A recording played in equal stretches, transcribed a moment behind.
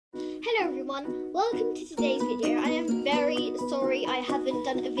Hello everyone, welcome to today's video. I am very sorry I haven't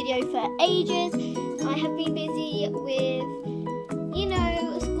done a video for ages. I have been busy with,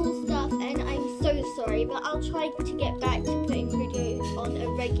 school stuff, and I'm so sorry, but I'll try to get back to putting videos on a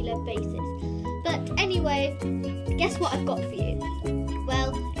regular basis. But anyway, guess what I've got for you?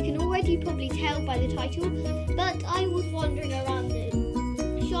 Well, you can already probably tell by the title, but I was wandering around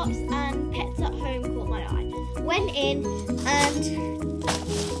the shops and Pets at Home caught my eye. Went in and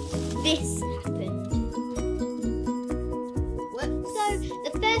this happened. So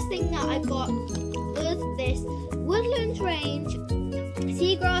the first thing that I got was this Woodlands Range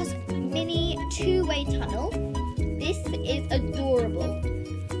Seagrass Mini two-way tunnel. This is adorable.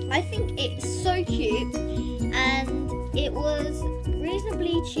 I think it's so cute, and it was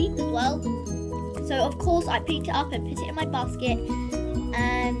reasonably cheap as well. So of course I picked it up and put it in my basket,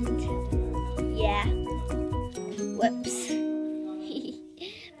 and yeah, whoops.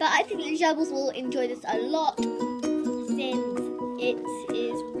 But I think the gerbils will enjoy this a lot since it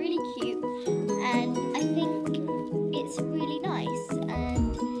is really cute, and I think it's really nice,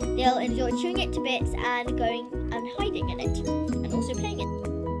 and they'll enjoy chewing it to bits and going and hiding in it and also playing it.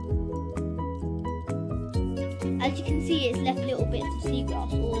 As you can see, it's left little bits of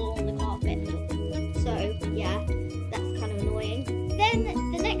seagrass all on the carpet, so yeah, that's kind of annoying. Then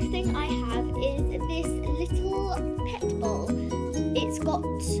the next thing I have is this little pet bowl. It's got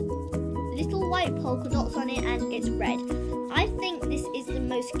little white polka dots on it and it's red. I think this is the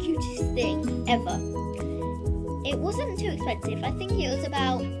most cutest thing ever. It wasn't too expensive. I think it was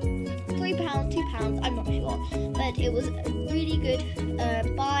about £3, £2, I'm not sure. But it was a really good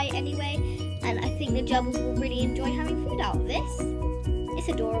buy anyway. And I think the gerbils will really enjoy having food out of this. It's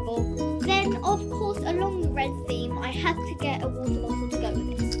adorable. Then, of course, along the red theme, I had to get a water bottle to go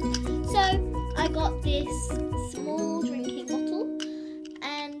with this. So, I got this small drinking bottle,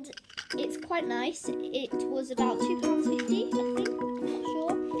 and it's quite nice. It was about £2.50, I think, I'm not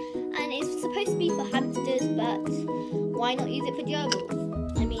sure. And it's supposed to be for hamsters, but why not use it for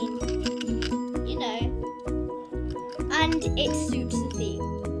gerbils? I mean, and it suits the theme.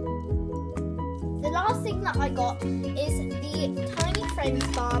 The last thing that I got is the Tiny Friends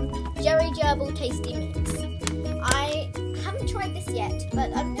Farm Gerbil Tasty Mix. I haven't tried this yet,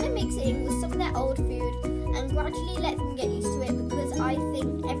 but I'm going to mix it in with some of their old food and gradually let them get used to it, because I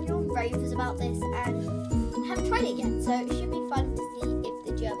think everyone raves about this and I haven't tried it yet, so it should be fun to see if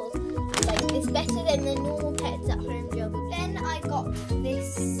the gerbils like this better than the normal Pets at Home gerbils. Then I got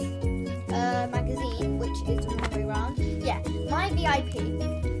this magazine, which is the wrong way around. Yeah, my VIP.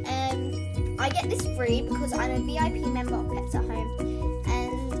 I get this free because I'm a VIP member of Pets at Home,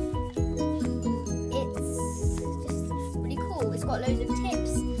 and it's just really cool. It's got loads of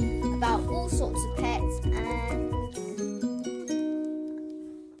tips about all sorts of pets, and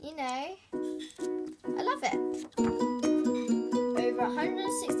I love it. Over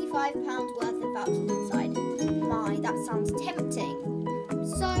 £165 worth of vouchers inside. My, that sounds tempting.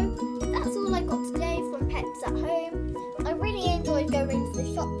 So that's all I got today from Pets at Home. I really enjoyed going to the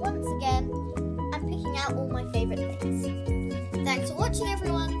shop once again and picking out all my favourite things. Thanks for watching, everyone.